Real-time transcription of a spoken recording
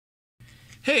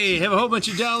Hey, have a whole bunch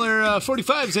of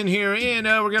 $1.45s in here, and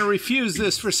we're going to refuse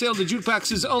this for sale to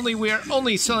jukeboxes only. We are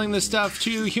only selling this stuff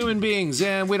to human beings,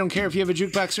 and we don't care if you have a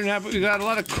jukebox or not, but we've got a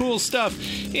lot of cool stuff,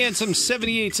 and some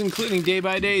 78s, including Day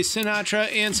by Day,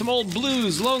 Sinatra, and some old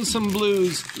blues, Lonesome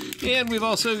Blues, and we've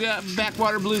also got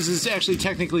Backwater Blues. Is actually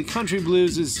technically Country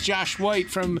Blues. Is Josh White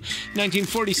from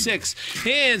 1946,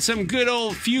 and some good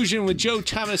old fusion with Joe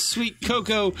Thomas, Sweet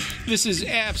Cocoa. This is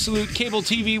absolute cable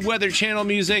TV Weather Channel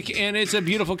music, and it's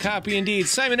a beautiful copy indeed.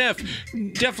 Simon F.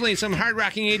 Definitely some hard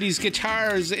rocking 80s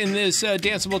guitars in this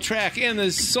danceable track. And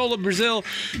the Soul of Brazil.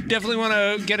 Definitely want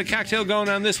to get a cocktail going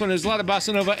on this one. There's a lot of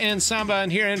bossa nova and samba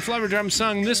in here. And Flower Drum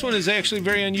Sung. This one is actually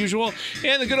very unusual.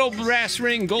 And the good old brass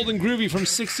ring, Golden Groovy from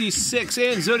 66.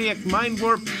 And Zodiac Mind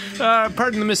Warp.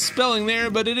 Pardon the misspelling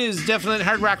there, but it is definitely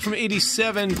hard rock from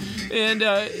 87. And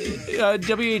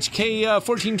WHK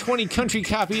 1420 country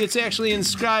copy. It's actually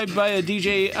inscribed by a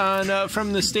DJ on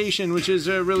from the station, which is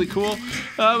really cool.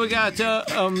 We got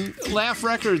Laugh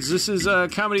Records. This is a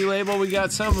comedy label. We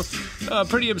got some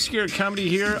pretty obscure comedy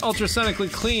here.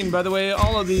 Ultrasonically Clean, by the way,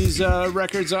 all of these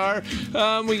records are.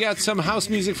 We got some house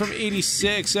music from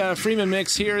 86. Freeman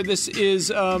Mix here. This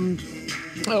is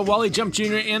Wally Jump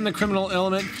Jr. and the Criminal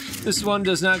Element. This one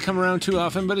does not come around too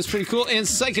often, but it's pretty cool. And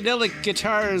psychedelic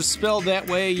guitars spelled that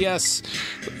way, yes.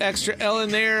 Extra L in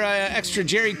there, extra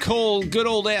Jerry Cole, good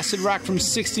old acid rock from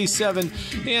 67.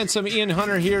 And some Ian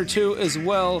Hunter here too as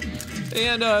well.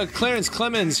 And Clarence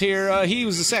Clemens here, he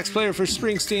was a sax player for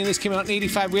Springsteen. This came out in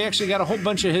 85. We actually got a whole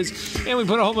bunch of his, and we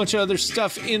put a whole bunch of other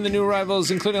stuff in the new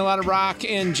arrivals, including a lot of rock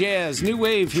and jazz. New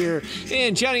Wave here.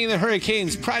 And Johnny and the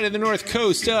Hurricanes, Pride of the North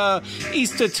Coast,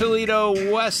 east of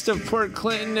Toledo, west of Port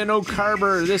Clinton and Oak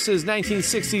Harbor. This is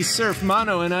 1960s surf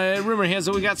mono, and rumor has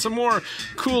it we got some more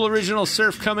cool original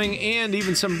surf coming, and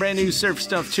even some brand new surf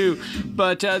stuff too.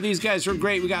 But these guys were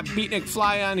great. We got Beatnik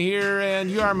Fly on here, and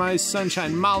You Are My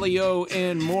Sunshine, Molly O,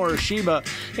 and more. Sheba.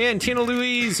 And Tina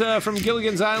Louise from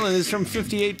Gilligan's Island is from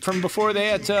 58. From before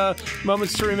that,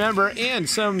 Moments to Remember, and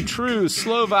some true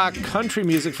Slovak country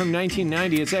music from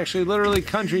 1990. It's actually literally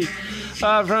country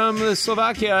from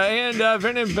Slovakia. And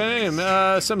Vernon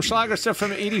Baim, some Schlager stuff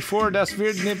from 84, Das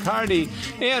Wird nicht Party.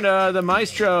 And the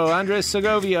Maestro, Andres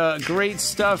Segovia, great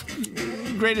stuff.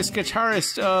 Greatest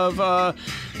guitarist of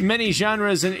many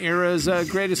genres and eras.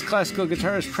 Greatest classical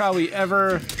guitarist probably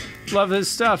ever. Love his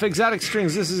stuff. Exotic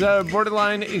Strings. This is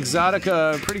Borderline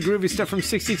Exotica. Pretty groovy stuff from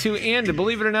 62. And,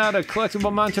 believe it or not, a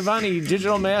collectible Mantovani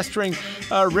digital mastering.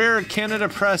 Rare Canada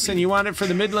press, and you want it for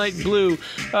the Midnight Blue.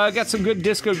 Got some good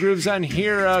disco grooves on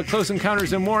here. Close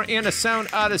Encounters and more. And a Sound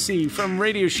Odyssey from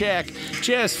Radio Shack.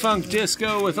 Jazz Funk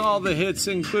Disco with all the hits,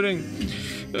 including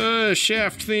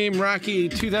Shaft Theme, Rocky,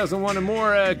 2001 and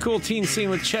more. Cool teen scene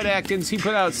with Chet Atkins. He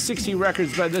put out 60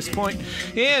 records by this point.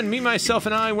 And Me, Myself,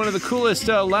 and I, one of the coolest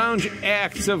lounge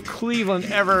acts of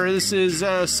Cleveland ever. This is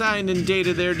signed and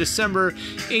dated there, December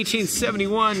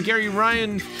 1871. Gary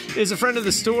Ryan is a friend of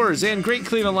the stores and great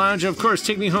Cleveland lounge. Of course,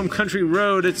 Take Me Home Country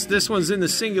Road. This one's in the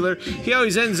singular. He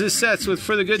always ends his sets with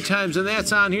For the Good Times, and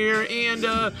that's on here. And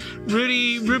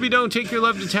Ruby Don't Take Your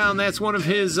Love to Town. That's one of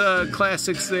his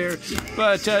classics there.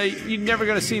 But you're never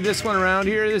going to see this one around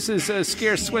here. This is a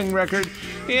Scarce Swing record.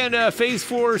 And Phase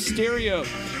 4 Stereo.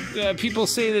 People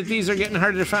say that these are getting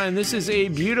harder to find. This is a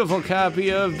beautiful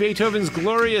copy of Beethoven's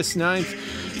Glorious Ninth.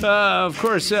 Of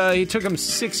course, he took him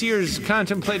 6 years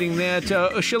contemplating that,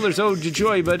 Schiller's Ode to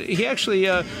Joy, but he actually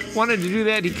wanted to do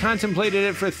that. He contemplated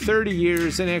it for 30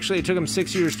 years, and actually it took him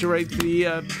 6 years to write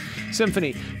the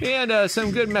symphony. And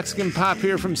some good Mexican pop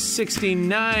here from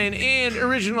 69, and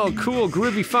original cool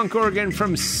groovy funk organ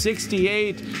from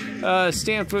 68,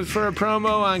 stamped for a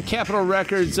promo on Capitol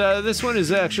Records. This one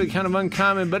is actually kind of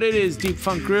uncommon, but it is deep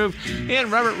funk groove.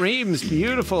 And Robert Reams,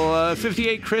 beautiful,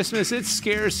 58 Christmas. It's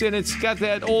scarce, and it's got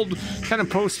that old kind of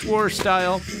post-war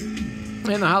style.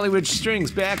 And the Hollywood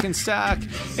Strings back in stock.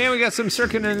 And we got some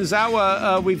Circa and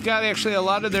Zawa. We've got actually a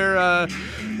lot of their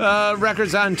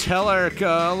records on Telarc.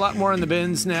 A lot more in the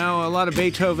bins now. A lot of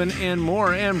Beethoven and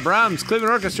more. And Brahms,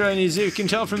 Cleveland Orchestra. And as you can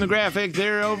tell from the graphic,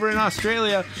 they're over in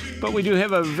Australia. But we do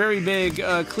have a very big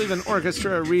Cleveland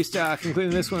Orchestra restock,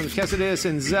 including this one, Cassidy's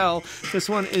and Zell. This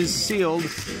one is sealed.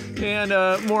 And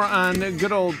more on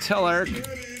good old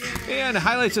Telarc. And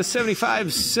highlights of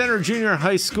 75 Center Junior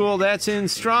High School. That's in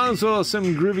Strongsville.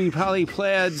 Some groovy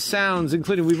poly-plaid sounds,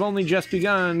 including We've Only Just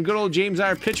Begun. Good old James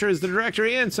R. Pitcher is the director,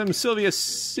 and some Sylvia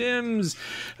Sims,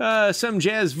 some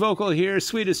jazz vocal here.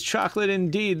 Sweet as chocolate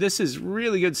indeed. This is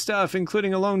really good stuff,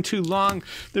 including Alone Too Long.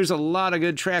 There's a lot of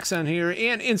good tracks on here.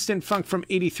 And Instant Funk from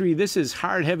 83. This is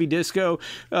hard, heavy disco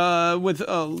with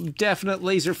a definite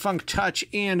laser funk touch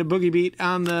and a boogie beat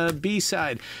on the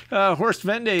B-side. Horst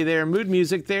Vende there, mood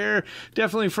music there.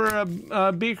 Definitely for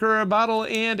a beaker or a bottle.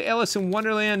 And Alice in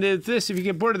Wonderland is this. If you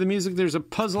get bored of the music, there's a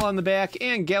puzzle on the back.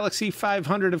 And Galaxy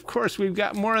 500, of course, we've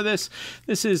got more of this.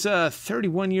 This is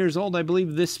 31 years old, I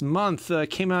believe, this month.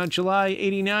 Came out July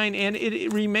 89, and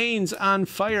it remains on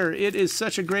fire. It is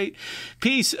such a great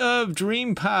piece of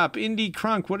dream pop, indie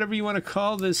crunk, whatever you want to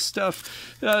call this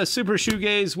stuff. Super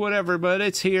shoegaze, whatever, but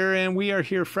it's here, and we are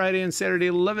here Friday and Saturday,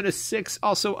 11 to 6.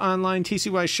 Also online,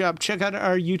 TCY Shop. Check out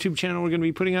our YouTube channel. We're going to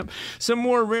be putting up some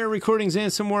more rare recordings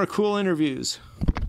and some more cool interviews.